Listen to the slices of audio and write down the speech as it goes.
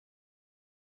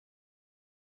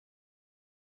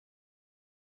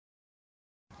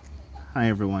Hi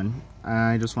everyone,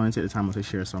 I just want to take the time to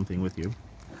share something with you.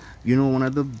 You know, one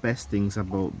of the best things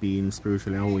about being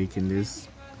spiritually awakened is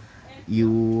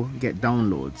you get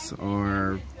downloads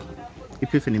or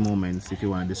epiphany moments, if you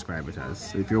want to describe it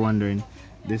as. So if you're wondering,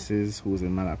 this is who's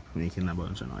in my lap making a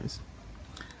bunch of noise.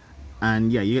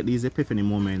 And yeah, you get these epiphany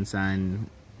moments, and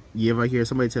you ever hear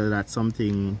somebody tell that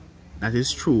something that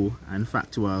is true and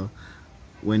factual,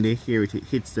 when they hear it, it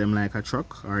hits them like a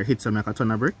truck or it hits them like a ton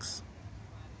of bricks?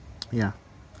 Yeah,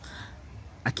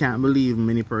 I can't believe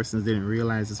many persons didn't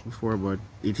realize this before, but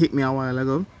it hit me a while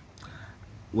ago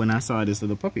when I saw this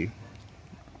little puppy.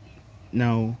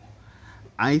 Now,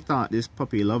 I thought this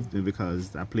puppy loved me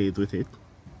because I played with it.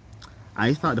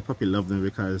 I thought the puppy loved me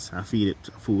because I feed it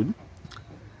food.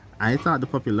 I thought the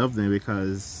puppy loved me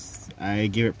because I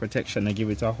give it protection, I give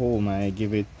it a home, I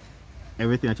give it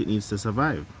everything that it needs to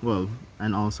survive. Well,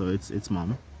 and also its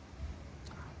mom.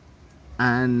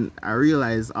 And I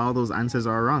realized all those answers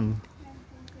are wrong.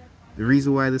 The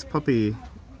reason why this puppy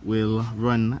will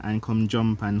run and come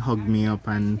jump and hug me up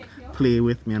and play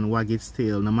with me and wag its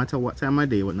tail, no matter what time of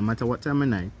day, no matter what time of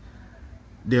night,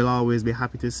 they'll always be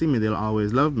happy to see me, they'll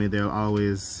always love me, they'll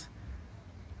always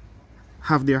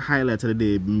have their highlight of the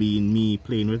day being me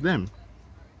playing with them.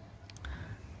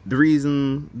 The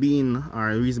reason being,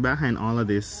 or the reason behind all of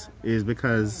this, is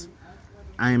because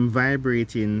I'm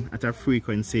vibrating at a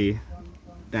frequency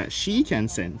that she can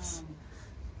sense.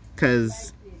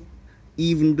 Because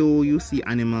even though you see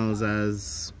animals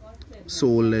as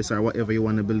soulless or whatever you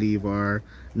want to believe, or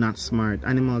not smart,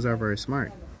 animals are very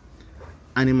smart.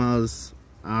 Animals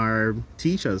are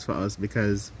teachers for us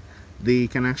because they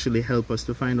can actually help us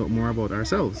to find out more about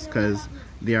ourselves, because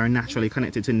they are naturally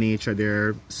connected to nature.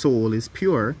 Their soul is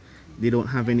pure. They don't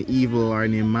have any evil or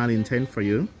any malintent for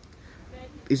you.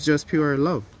 It's just pure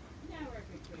love.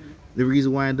 The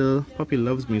reason why the puppy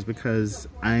loves me is because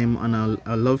I'm on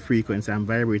a love frequency. I'm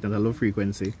vibrating on a love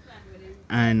frequency,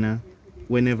 and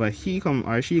whenever he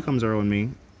or she comes around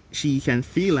me, she can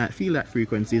feel that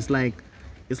frequency. It's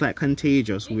like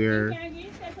contagious, where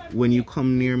when you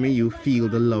come near me, you feel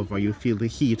the love, or you feel the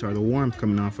heat or the warmth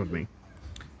coming off of me.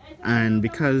 And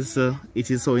because it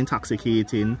is so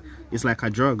intoxicating, it's like a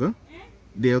drug.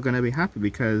 They're gonna be happy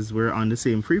because we're on the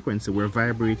same frequency. We're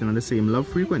vibrating on the same love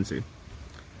frequency.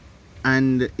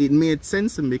 And it made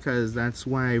sense to me, because that's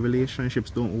why relationships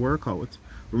don't work out.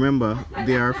 Remember,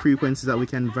 there are frequencies that we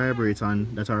can vibrate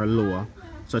on that are lower,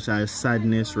 such as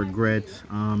sadness, regret,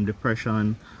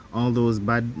 depression, all those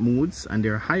bad moods. And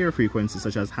there are higher frequencies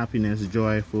such as happiness,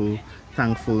 joyful,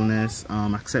 thankfulness,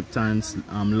 acceptance,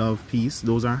 love, peace.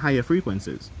 Those are higher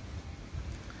frequencies.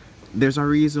 There's a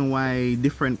reason why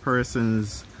different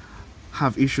persons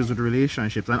have issues with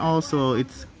relationships, and also it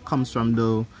comes from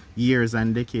the years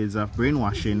and decades of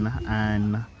brainwashing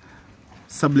and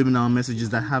subliminal messages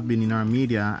that have been in our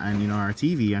media and in our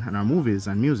TV and our movies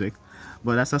and music.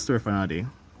 But that's a story for another day.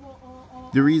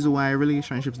 The reason why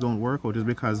relationships don't work out is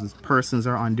because persons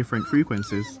are on different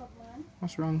frequencies.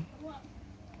 What's wrong?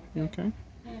 You okay?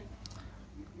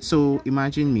 So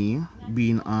imagine me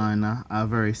being on a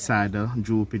very sad,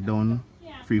 droopy down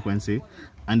frequency,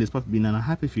 and this puppy being on a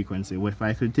happy frequency. What if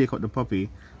I could take out the puppy?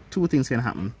 Two things can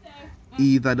happen.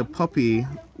 Either the puppy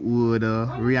would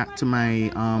react to my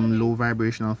low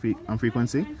vibrational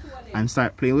frequency and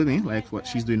start playing with me, like what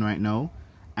she's doing right now,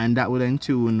 and that would in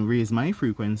tune raise my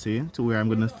frequency to where I'm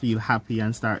going to feel happy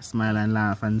and start smile and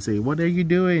laugh and say, "What are you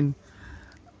doing?"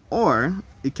 Or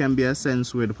it can be a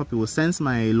sense where the puppy will sense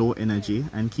my low energy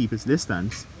and keep its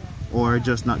distance, or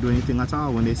just not do anything at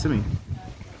all when they see me.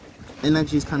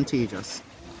 Energy is contagious.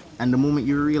 And the moment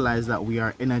you realize that we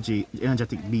are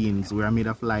energetic beings, we are made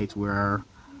of light, we are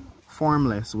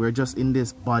formless, we're just in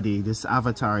this body, this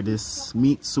avatar, this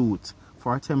meat suit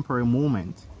for a temporary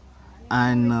moment.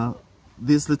 And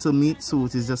this little meat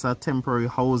suit is just a temporary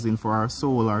housing for our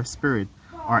soul, our spirit,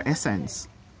 our essence.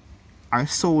 Our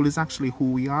soul is actually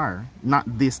who we are. Not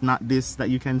this that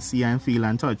you can see and feel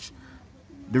and touch.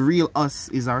 The real us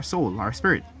is our soul, our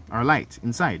spirit, our light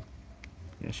inside.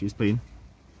 Yeah, she's playing.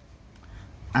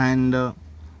 And the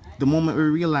moment we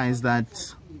realize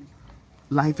that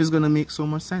life is going to make so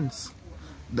much sense,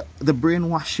 the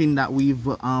brainwashing that we've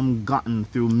gotten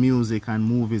through music and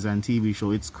movies and TV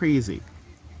show, it's crazy.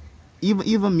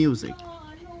 Even music.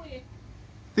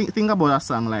 Think about a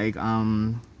song like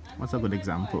what's a good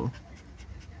example?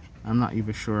 I'm not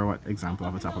even sure what example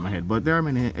off the top of my head, but there are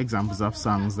many examples of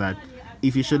songs that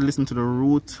if you should listen to the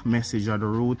root message or the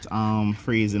root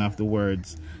phrasing of the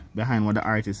words behind what the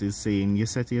artist is saying, you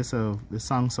say to yourself, the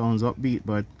song sounds upbeat,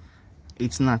 but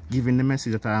it's not giving the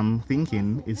message that I'm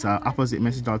thinking. It's an opposite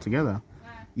message altogether.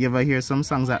 You ever hear some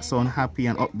songs that sound happy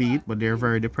and upbeat, but they're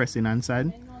very depressing and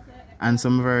sad? And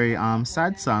some very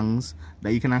sad songs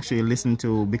that you can actually listen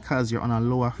to because you're on a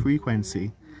lower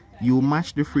frequency. You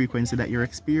match the frequency that you're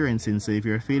experiencing. So if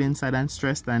you're feeling sad and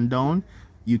stressed and down,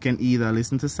 you can either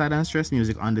listen to sad and stressed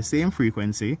music on the same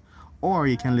frequency, or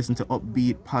you can listen to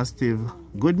upbeat, positive,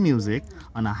 good music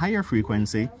on a higher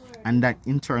frequency, and that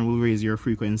in turn will raise your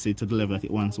frequency to the level that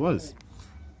it once was.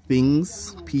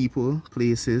 Things, people,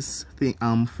 places,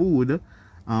 food,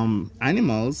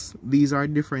 animals, these are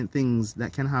different things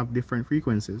that can have different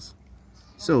frequencies.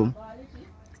 So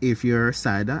if you're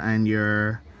sad and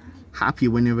you're happy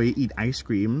whenever you eat ice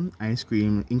cream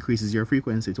increases your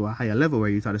frequency to a higher level where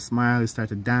you start to smile, you start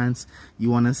to dance, you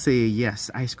want to say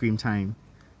yes, ice cream time.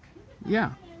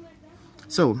 Yeah.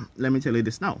 So let me tell you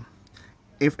this now.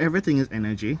 If everything is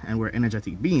energy and we're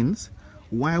energetic beings,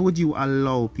 why would you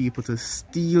allow people to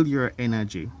steal your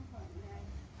energy?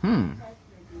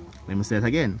 Let me say it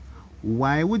again.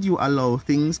 Why would you allow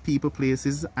things, people,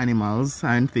 places, animals,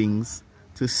 and things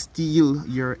to steal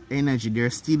your energy? They're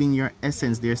stealing your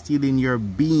essence. They're stealing your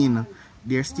being.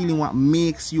 They're stealing what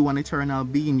makes you an eternal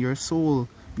being, your soul.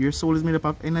 Your soul is made up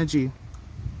of energy.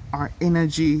 Our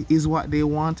energy is what they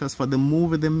want us for. The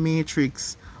movie The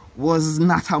Matrix was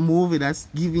not a movie that's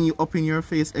giving you up in your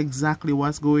face exactly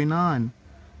what's going on.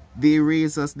 They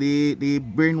raise us, they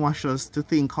brainwash us to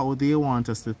think how they want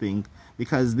us to think,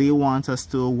 because they want us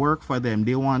to work for them.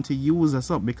 They want to use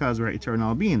us up because we're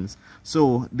eternal beings.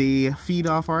 So they feed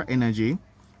off our energy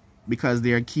because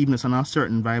they're keeping us on a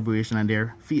certain vibration, and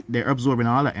they're absorbing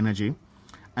all that energy.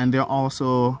 And they're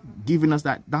also giving us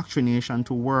that doctrination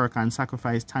to work and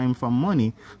sacrifice time for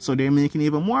money. So they're making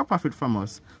even more profit from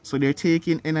us. So they're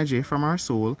taking energy from our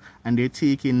soul, and they're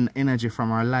taking energy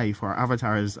from our life, our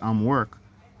avatars, work.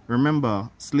 Remember,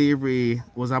 slavery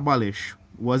was abolished.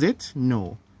 Was it?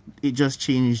 No. It just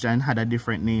changed and had a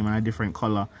different name and a different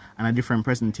color and a different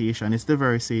presentation. It's the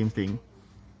very same thing.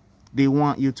 They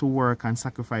want you to work and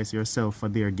sacrifice yourself for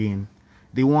their gain.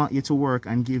 They want you to work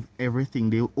and give everything.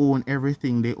 They own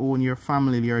everything. They own your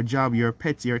family, your job, your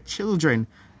pets, your children.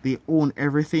 They own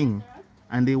everything.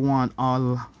 And they want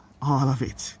all of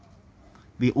it.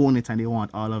 They own it and they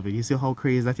want all of it. You see how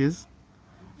crazy that is?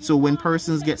 So when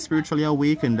persons get spiritually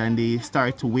awakened and they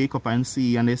start to wake up and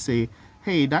see, and they say,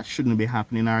 hey, that shouldn't be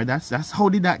happening, or that's how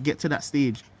did that get to that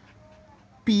stage?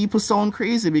 People sound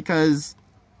crazy because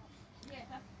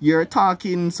you're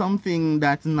talking something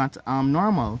that's not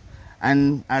normal.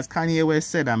 And as Kanye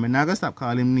West said, I'm not gonna stop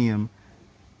calling him name.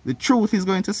 The truth is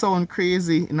going to sound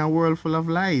crazy in a world full of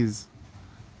lies.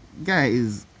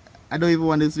 Guys, I don't even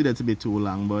want this video to be too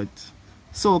long, but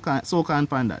soak on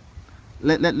that.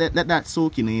 Let that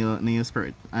soak in your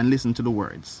spirit and listen to the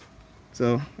words.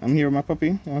 So I'm here with my puppy.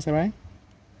 You wanna say bye?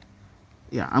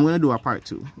 Yeah, I'm gonna do a part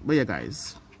 2. But yeah,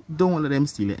 guys, don't let them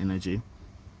steal your energy.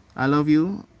 I love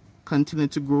you. Continue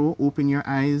to grow, open your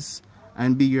eyes,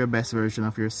 and be your best version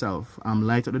of yourself.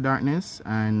 Light up the darkness,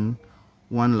 and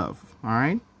one love.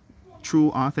 Alright?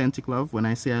 True, authentic love. When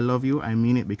I say I love you, I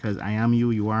mean it, because I am you,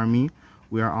 you are me.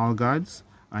 We are all gods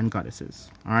and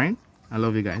goddesses. Alright? I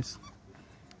love you guys.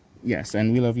 Yes,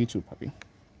 and we love you too, puppy.